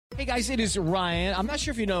Hey guys, it is Ryan. I'm not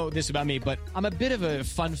sure if you know this about me, but I'm a bit of a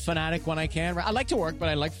fun fanatic when I can. I like to work, but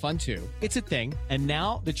I like fun too. It's a thing. And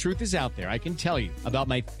now the truth is out there. I can tell you about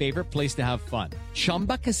my favorite place to have fun.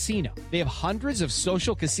 Chumba Casino. They have hundreds of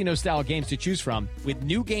social casino style games to choose from with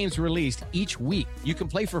new games released each week. You can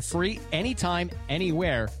play for free anytime,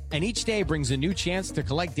 anywhere. And each day brings a new chance to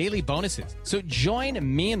collect daily bonuses. So join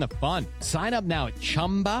me in the fun. Sign up now at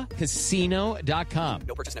ChumbaCasino.com.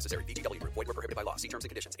 No purchase necessary. VGW Group. Void where prohibited by law. See terms and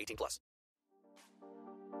conditions. 18+.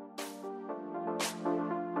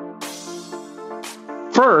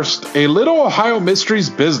 First, a little Ohio Mysteries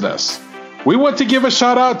business. We want to give a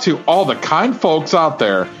shout out to all the kind folks out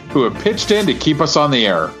there who have pitched in to keep us on the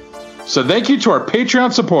air. So thank you to our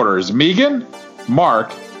Patreon supporters, Megan,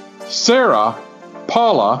 Mark, Sarah,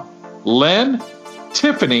 Paula, Lynn,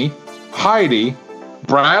 Tiffany, Heidi,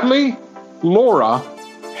 Bradley, Laura,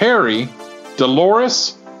 Harry,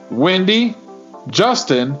 Dolores, Wendy,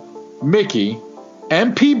 Justin, Mickey,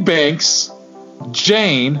 MP Banks,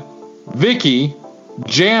 Jane, Vicky,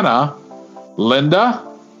 Jana, Linda,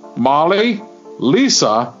 Molly,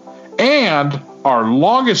 Lisa, and our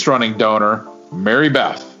longest running donor, Mary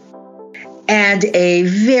Beth. And a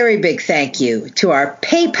very big thank you to our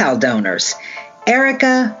PayPal donors,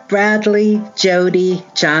 Erica, Bradley, Jody,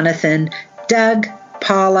 Jonathan, Doug,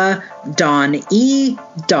 Paula, Dawn E,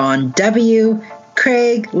 Dawn W,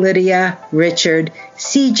 Craig, Lydia, Richard,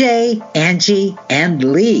 CJ, Angie, and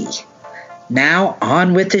Lee. Now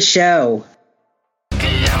on with the show.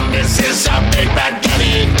 This is a big bad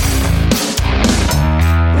daddy.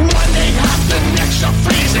 One day hot, the next you're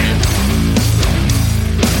freezing.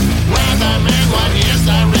 Weatherman, what is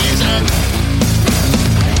the reason?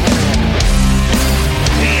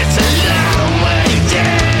 It's a long way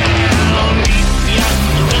down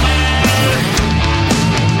the river.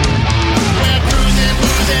 We're cruising,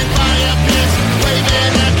 boozing, fire pits,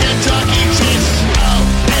 waving a Kentucky cheese.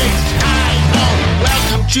 O-H-I-O,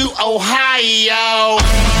 welcome to Ohio.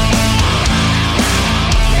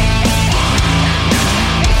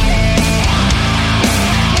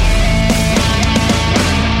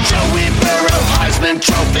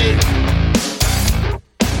 Trophy.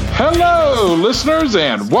 Hello, listeners,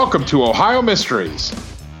 and welcome to Ohio Mysteries.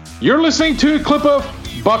 You're listening to a clip of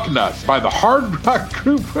Bucknut by the hard rock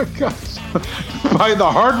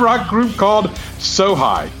group called So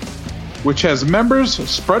High, which has members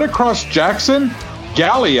spread across Jackson,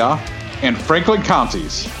 Gallia, and Franklin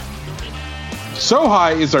counties. So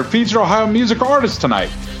High is our featured Ohio music artist tonight.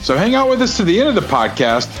 So hang out with us to the end of the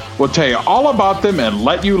podcast. We'll tell you all about them and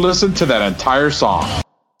let you listen to that entire song.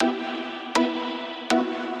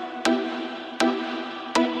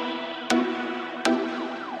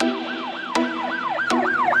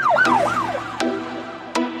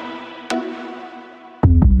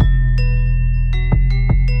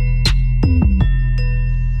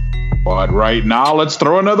 But right now, let's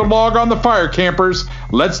throw another log on the fire, campers.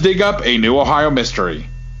 Let's dig up a new Ohio mystery.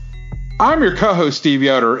 I'm your co-host, Steve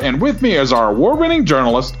Yoder, and with me is our award-winning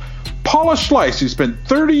journalist, Paula Schleiss, who spent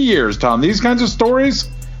 30 years telling these kinds of stories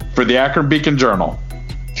for the Akron Beacon Journal.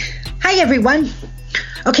 Hi, everyone.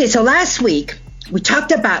 Okay, so last week, we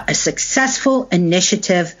talked about a successful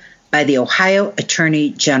initiative by the Ohio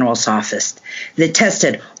Attorney General's office that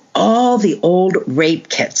tested all the old rape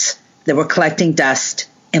kits that were collecting dust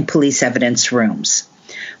in police evidence rooms.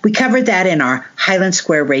 We covered that in our Highland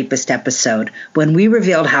Square Rapist episode when we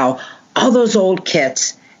revealed how all those old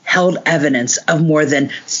kits held evidence of more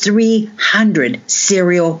than 300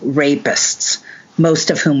 serial rapists,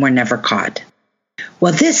 most of whom were never caught.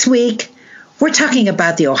 Well, this week, we're talking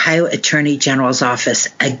about the Ohio Attorney General's office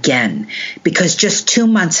again, because just 2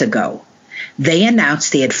 months ago, they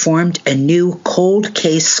announced they had formed a new cold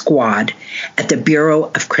case squad at the Bureau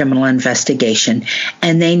of Criminal Investigation,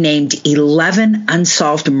 and they named 11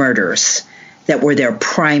 unsolved murders that were their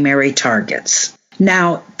primary targets.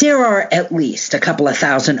 Now, there are at least a couple of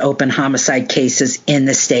thousand open homicide cases in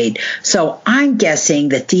the state, so I'm guessing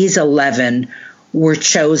that these 11 were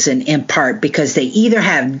chosen in part because they either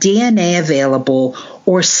have DNA available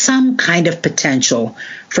or some kind of potential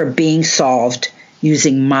for being solved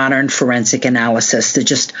using modern forensic analysis that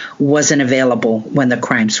just wasn't available when the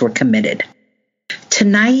crimes were committed.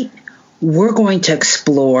 Tonight, we're going to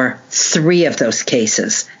explore 3 of those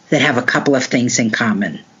cases that have a couple of things in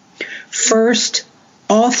common. First,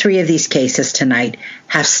 all 3 of these cases tonight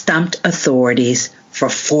have stumped authorities for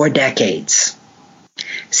 4 decades.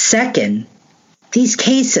 Second, these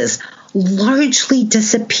cases largely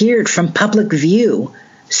disappeared from public view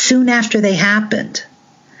soon after they happened.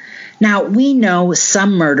 Now, we know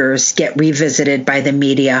some murders get revisited by the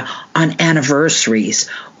media on anniversaries,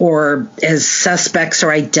 or as suspects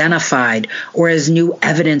are identified, or as new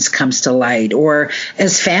evidence comes to light, or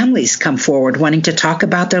as families come forward wanting to talk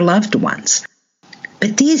about their loved ones.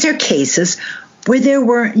 But these are cases where there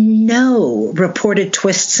were no reported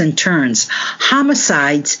twists and turns,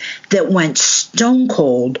 homicides that went stone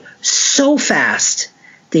cold so fast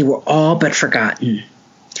they were all but forgotten.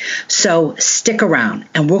 So stick around,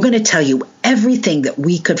 and we're going to tell you everything that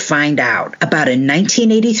we could find out about a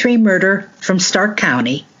 1983 murder from Stark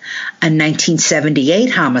County, a 1978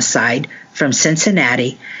 homicide from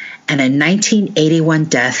Cincinnati, and a 1981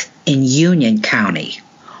 death in Union County.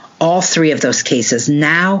 All three of those cases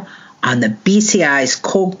now on the BCI's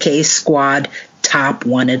Cold Case Squad Top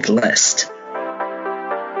Wanted list.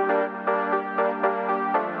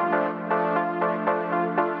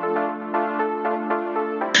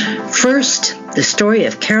 First, the story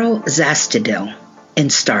of Carol Zastudil in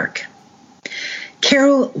Stark.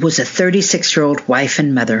 Carol was a 36-year-old wife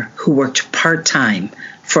and mother who worked part-time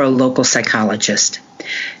for a local psychologist.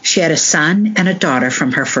 She had a son and a daughter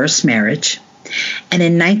from her first marriage, and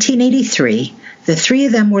in 1983, the three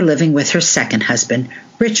of them were living with her second husband,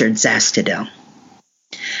 Richard Zastudil.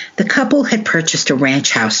 The couple had purchased a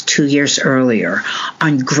ranch house 2 years earlier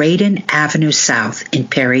on Graydon Avenue South in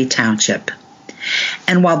Perry Township.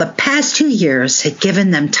 And while the past 2 years had given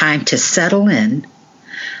them time to settle in,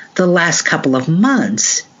 the last couple of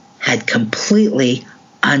months had completely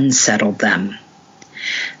unsettled them.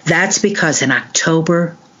 That's because in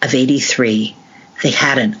October of '83, they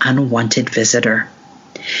had an unwanted visitor.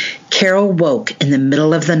 Carol woke in the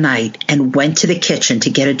middle of the night and went to the kitchen to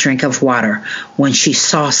get a drink of water when she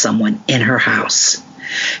saw someone in her house.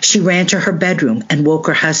 She ran to her bedroom and woke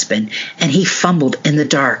her husband, and he fumbled in the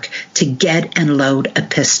dark to get and load a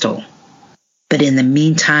pistol. But in the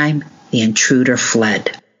meantime, the intruder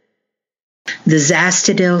fled. The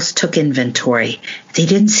Zastudils took inventory. They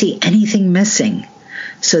didn't see anything missing,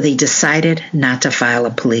 so they decided not to file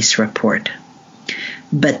a police report.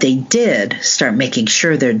 But they did start making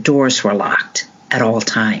sure their doors were locked at all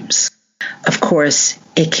times. Of course,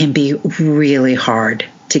 it can be really hard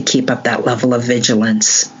to keep up that level of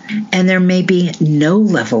vigilance. And there may be no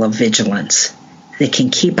level of vigilance that can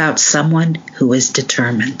keep out someone who is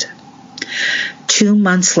determined. 2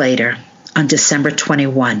 months later, on December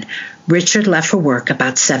 21, Richard left for work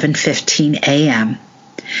about 7:15 a.m.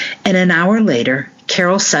 And an hour later,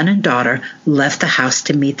 Carol's son and daughter left the house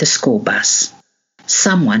to meet the school bus.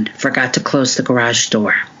 Someone forgot to close the garage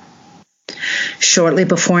door. Shortly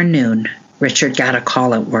before noon, Richard got a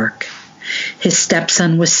call at work. His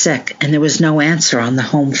stepson was sick, and there was no answer on the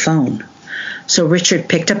home phone. So Richard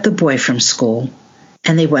picked up the boy from school,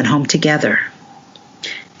 and they went home together.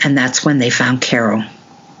 And that's when they found Carol.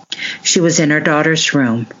 She was in her daughter's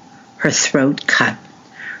room, her throat cut.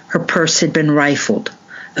 Her purse had been rifled.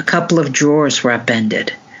 A couple of drawers were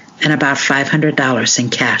upended, and about $500 in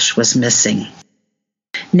cash was missing.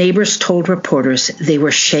 Neighbors told reporters they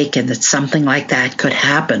were shaken that something like that could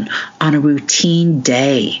happen on a routine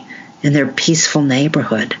day in their peaceful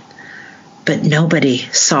neighborhood. But nobody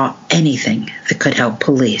saw anything that could help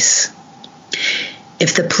police.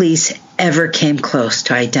 If the police ever came close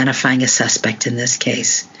to identifying a suspect in this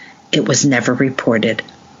case, it was never reported.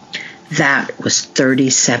 That was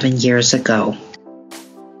 37 years ago.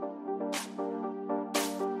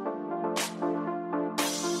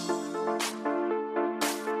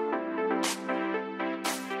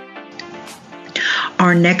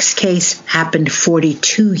 Our next case happened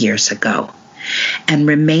 42 years ago and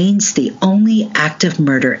remains the only active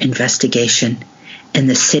murder investigation in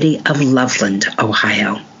the city of Loveland,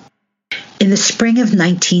 Ohio. In the spring of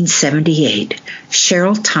 1978,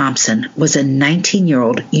 Cheryl Thompson was a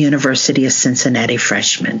 19-year-old University of Cincinnati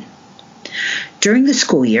freshman. During the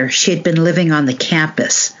school year, she had been living on the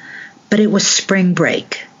campus, but it was spring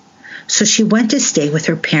break, so she went to stay with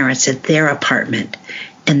her parents at their apartment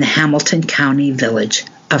in the Hamilton County village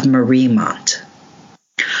of Mariemont.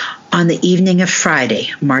 On the evening of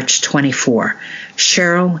Friday, March 24,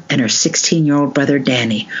 Cheryl and her 16-year-old brother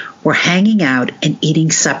Danny were hanging out and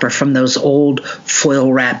eating supper from those old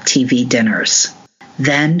foil-wrapped TV dinners.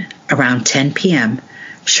 Then, around 10 p.m.,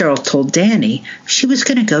 Cheryl told Danny she was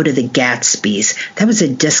going to go to the Gatsby's. That was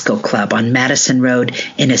a disco club on Madison Road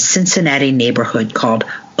in a Cincinnati neighborhood called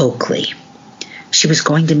Oakley. She was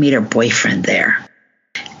going to meet her boyfriend there.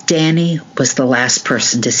 Danny was the last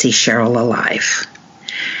person to see Cheryl alive.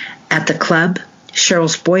 At the club,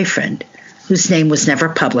 Cheryl's boyfriend, whose name was never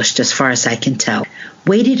published as far as I can tell,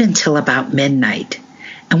 waited until about midnight,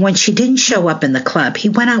 and when she didn't show up in the club, he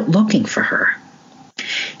went out looking for her.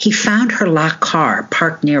 He found her locked car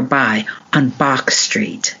parked nearby on Bach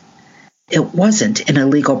Street. It wasn't an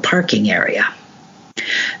illegal parking area.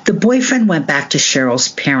 The boyfriend went back to Cheryl's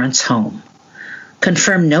parents' home,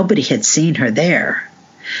 confirmed nobody had seen her there.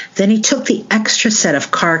 Then he took the extra set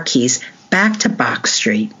of car keys back to Bach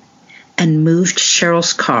Street and moved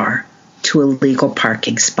Cheryl's car to a legal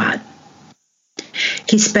parking spot.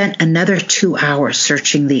 He spent another 2 hours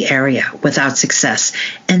searching the area without success,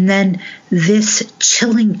 and then this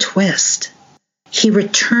chilling twist. He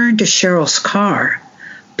returned to Cheryl's car,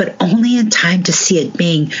 but only in time to see it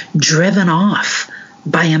being driven off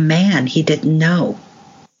by a man he didn't know.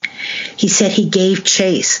 He said he gave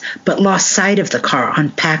chase, but lost sight of the car on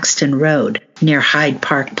Paxton Road near Hyde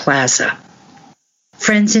Park Plaza.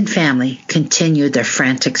 Friends and family continued their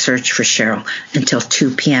frantic search for Cheryl until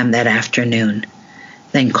 2 p.m. that afternoon,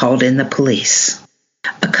 then called in the police.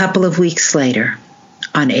 A couple of weeks later,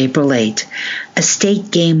 on April 8, a state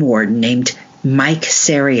game warden named Mike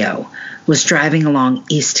Serio was driving along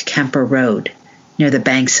East Kemper Road near the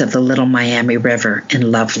banks of the Little Miami River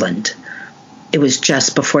in Loveland. It was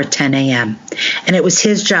just before 10 a.m., and it was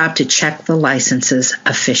his job to check the licenses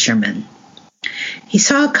of fishermen. He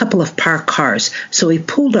saw a couple of parked cars, so he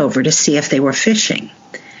pulled over to see if they were fishing.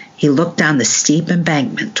 He looked down the steep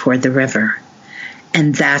embankment toward the river,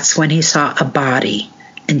 and that's when he saw a body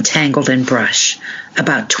entangled in brush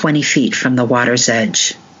about 20 feet from the water's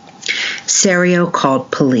edge. Serio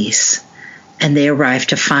called police, and they arrived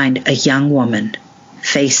to find a young woman,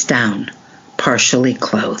 face down, partially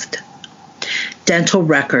clothed. Dental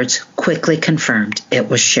records quickly confirmed it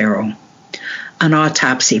was Cheryl. An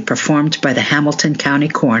autopsy performed by the Hamilton County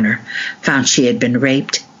coroner found she had been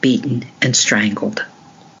raped, beaten, and strangled.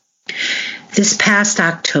 This past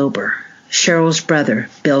October, Cheryl's brother,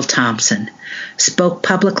 Bill Thompson, spoke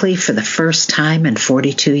publicly for the first time in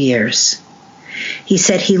 42 years. He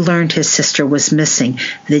said he learned his sister was missing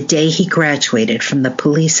the day he graduated from the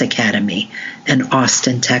police academy in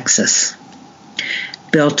Austin, Texas.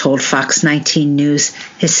 Bill told Fox 19 News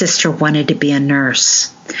his sister wanted to be a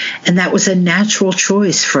nurse, and that was a natural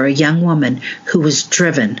choice for a young woman who was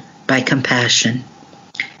driven by compassion.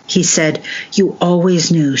 He said, "You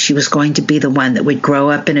always knew she was going to be the one that would grow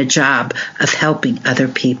up in a job of helping other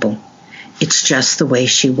people. It's just the way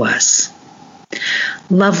she was."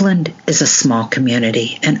 Loveland is a small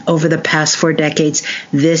community, and over the past 4 decades,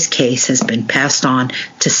 this case has been passed on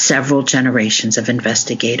to several generations of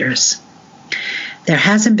investigators. There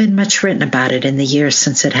hasn't been much written about it in the years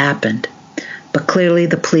since it happened, but clearly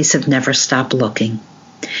the police have never stopped looking.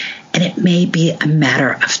 And it may be a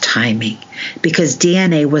matter of timing, because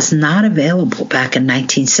DNA was not available back in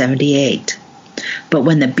 1978. But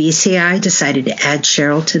when the BCI decided to add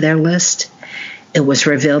Cheryl to their list, it was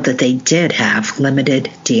revealed that they did have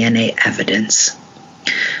limited DNA evidence.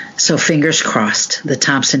 So fingers crossed, the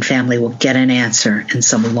Thompson family will get an answer in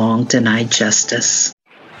some long-denied justice.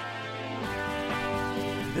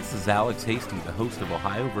 This is Alex Hasty, the host of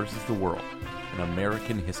Ohio vs. the World, an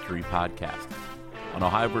American history podcast. On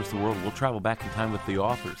Ohio vs. the World, we'll travel back in time with the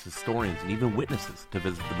authors, historians, and even witnesses to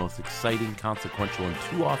visit the most exciting, consequential, and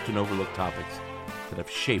too often overlooked topics that have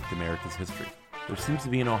shaped America's history. There seems to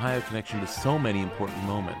be an Ohio connection to so many important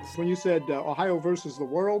moments. When you said Ohio versus the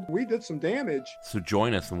world, we did some damage. So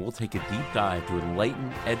join us and we'll take a deep dive to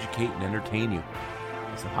enlighten, educate, and entertain you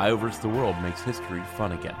as Ohio vs. the World makes history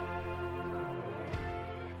fun again.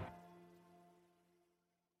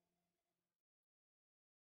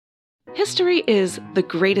 History is the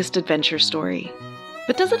greatest adventure story.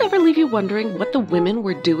 But does it ever leave you wondering what the women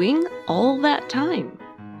were doing all that time?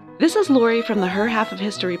 This is Lori from the Her Half of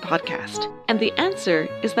History podcast, and the answer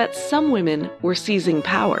is that some women were seizing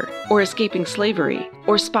power, or escaping slavery,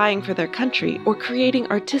 or spying for their country, or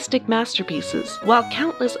creating artistic masterpieces, while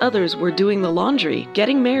countless others were doing the laundry,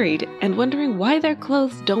 getting married, and wondering why their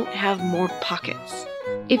clothes don't have more pockets.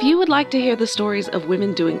 If you would like to hear the stories of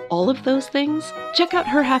women doing all of those things, check out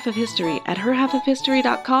Her Half of History at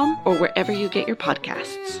herhalfofhistory.com or wherever you get your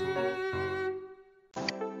podcasts.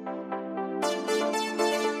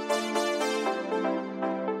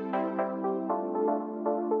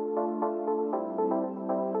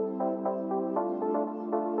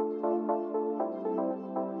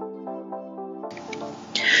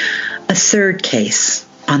 A third case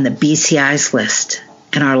on the BCI's list,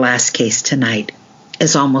 and our last case tonight,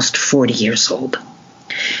 is almost 40 years old.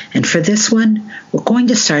 And for this one, we're going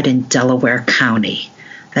to start in Delaware County.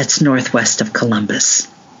 That's northwest of Columbus.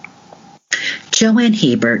 Joanne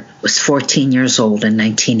Hebert was 14 years old in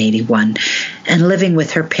 1981 and living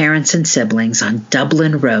with her parents and siblings on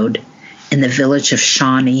Dublin Road in the village of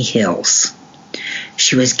Shawnee Hills.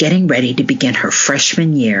 She was getting ready to begin her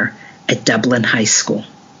freshman year at Dublin High School.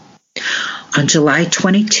 On July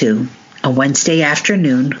 22, a Wednesday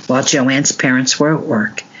afternoon, while Joanne's parents were at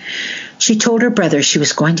work, she told her brother she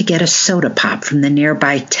was going to get a soda pop from the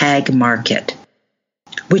nearby Tag Market,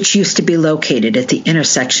 which used to be located at the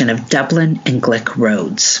intersection of Dublin and Glick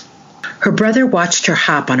Roads. Her brother watched her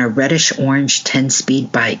hop on a reddish-orange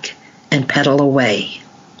 10-speed bike and pedal away.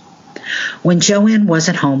 When Joanne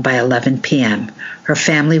wasn't home by 11 p.m., her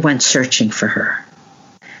family went searching for her.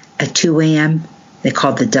 At 2 a.m., they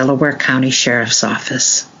called the Delaware County Sheriff's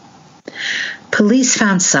Office. Police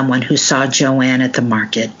found someone who saw Joanne at the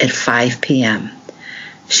market at 5 p.m.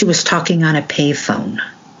 She was talking on a payphone.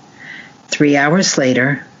 3 hours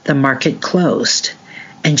later, the market closed,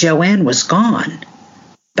 and Joanne was gone,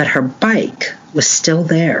 but her bike was still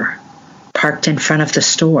there, parked in front of the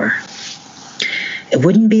store. It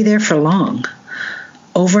wouldn't be there for long.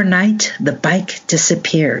 Overnight, the bike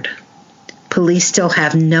disappeared. Police still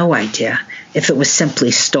have no idea if it was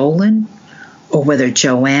simply stolen or whether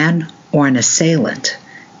Joanne or an assailant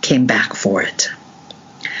came back for it.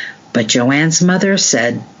 But Joanne's mother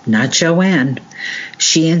said, not Joanne.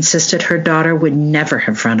 She insisted her daughter would never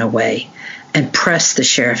have run away and pressed the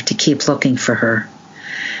sheriff to keep looking for her.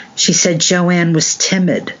 She said Joanne was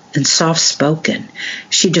timid and soft-spoken.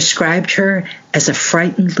 She described her as a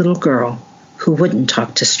frightened little girl who wouldn't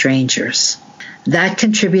talk to strangers. That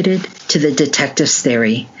contributed to the detective's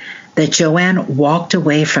theory that Joanne walked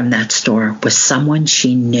away from that store with someone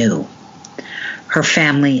she knew. Her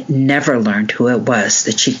family never learned who it was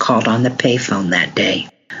that she called on the payphone that day.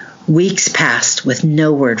 Weeks passed with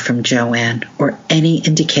no word from Joanne or any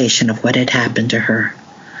indication of what had happened to her.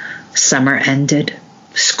 Summer ended.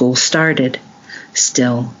 School started.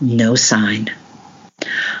 Still no sign.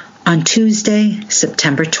 On Tuesday,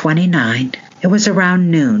 September 29, it was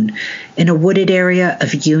around noon in a wooded area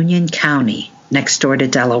of Union County next door to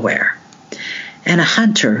Delaware, and a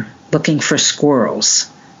hunter looking for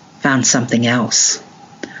squirrels found something else.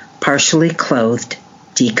 Partially clothed,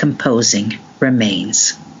 decomposing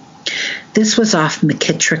remains. This was off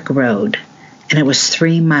McKittrick Road, and it was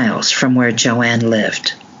 3 miles from where Joanne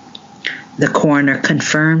lived. The coroner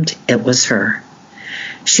confirmed it was her.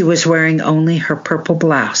 She was wearing only her purple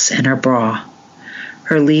blouse and her bra.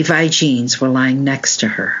 Her Levi jeans were lying next to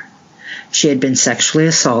her. She had been sexually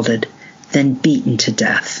assaulted, then beaten to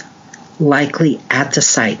death, likely at the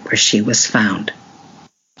site where she was found.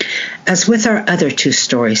 As with our other 2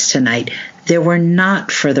 stories tonight, there were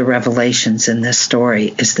not further revelations in this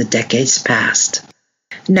story as the decades passed.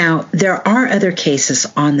 Now, there are other cases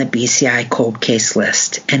on the BCI cold case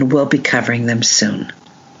list, and we'll be covering them soon.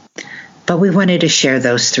 But we wanted to share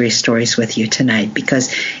those 3 stories with you tonight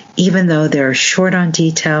because even though they're short on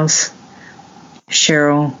details,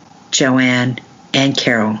 Cheryl, Joanne, and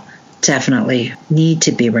Carol definitely need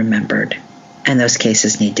to be remembered, and those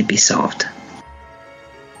cases need to be solved.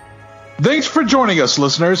 Thanks for joining us,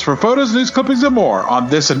 listeners. For photos, news clippings, and more on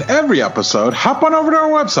this and every episode, hop on over to our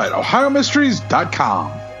website,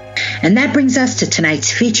 ohiomysteries.com. And that brings us to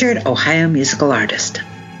tonight's featured Ohio musical artist.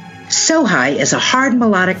 So High is a hard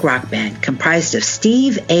melodic rock band comprised of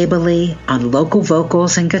Steve Abele on local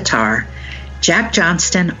vocals and guitar, Jack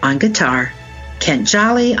Johnston on guitar, Kent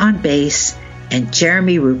Jolly on bass, and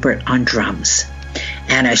Jeremy Rupert on drums.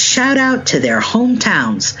 And a shout out to their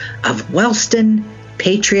hometowns of Wellston,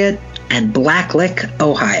 Patriot, and Blacklick,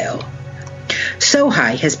 Ohio. So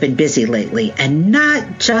High has been busy lately, and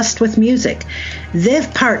not just with music.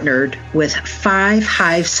 They've partnered with 5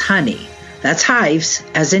 Hives Honey. That's hives,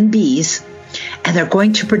 as in bees. And they're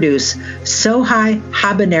going to produce So High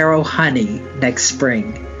Habanero Honey next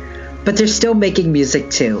spring. But they're still making music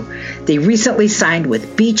too. They recently signed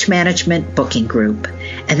with Beach Management Booking Group,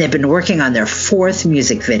 and they've been working on their 4th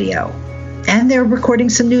music video. And they're recording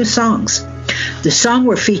some new songs. The song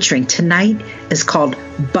we're featuring tonight is called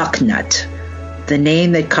Bucknut, the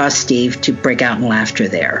name that caused Steve to break out in laughter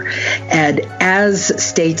there. And as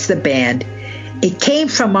states the band, it came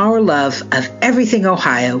from our love of everything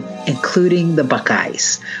Ohio, including the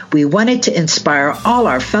Buckeyes. We wanted to inspire all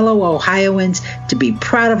our fellow Ohioans to be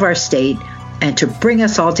proud of our state and to bring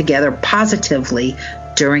us all together positively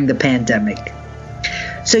during the pandemic.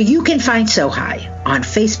 So you can find So High on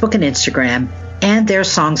Facebook and Instagram, and their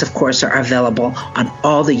songs, of course, are available on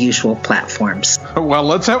all the usual platforms. Well,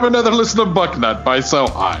 let's have another listen to Bucknut by So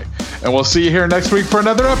High, and we'll see you here next week for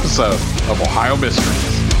another episode of Ohio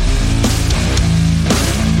Mysteries.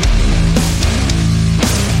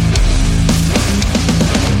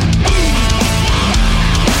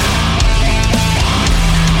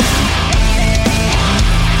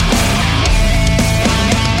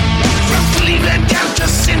 From Cleveland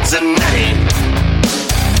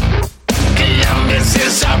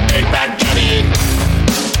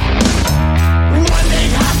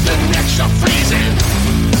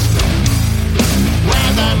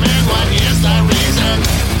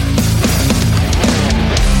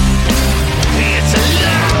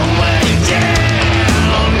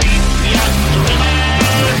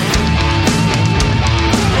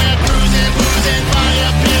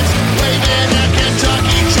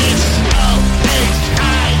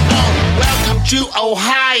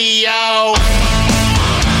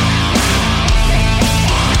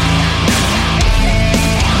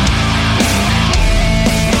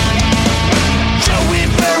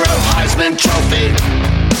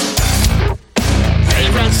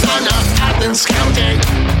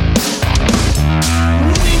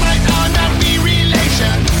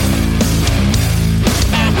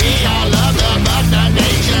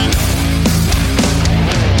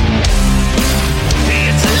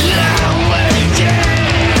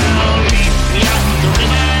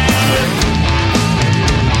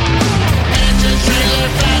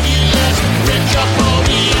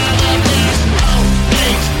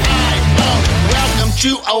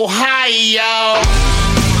Ohio.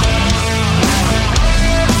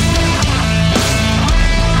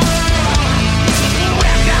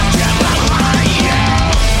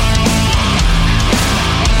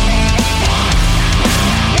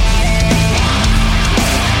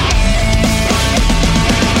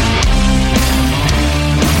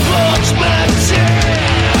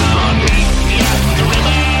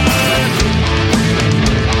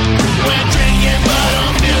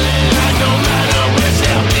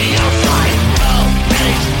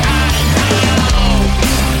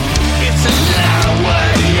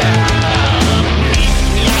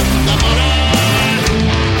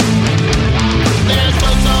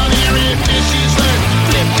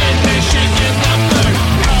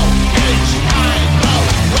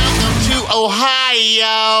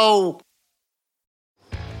 Ohio.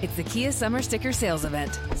 It's the Kia Summer Sticker Sales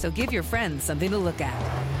Event, so give your friends something to look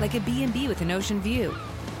at, like a B&B with an ocean view,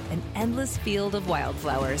 an endless field of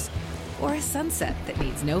wildflowers, or a sunset that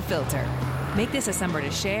needs no filter. Make this a summer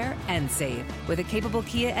to share and save with a capable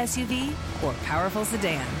Kia SUV or powerful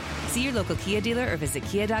sedan. See your local Kia dealer or visit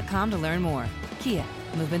kia.com to learn more. Kia,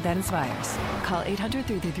 movement that inspires. Call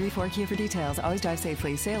 800-3334-KIA for details. Always drive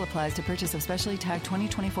safely. Sale applies to purchase of specially tagged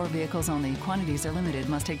 2024 vehicles only. Quantities are limited.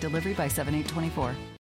 Must take delivery by 7/8/24.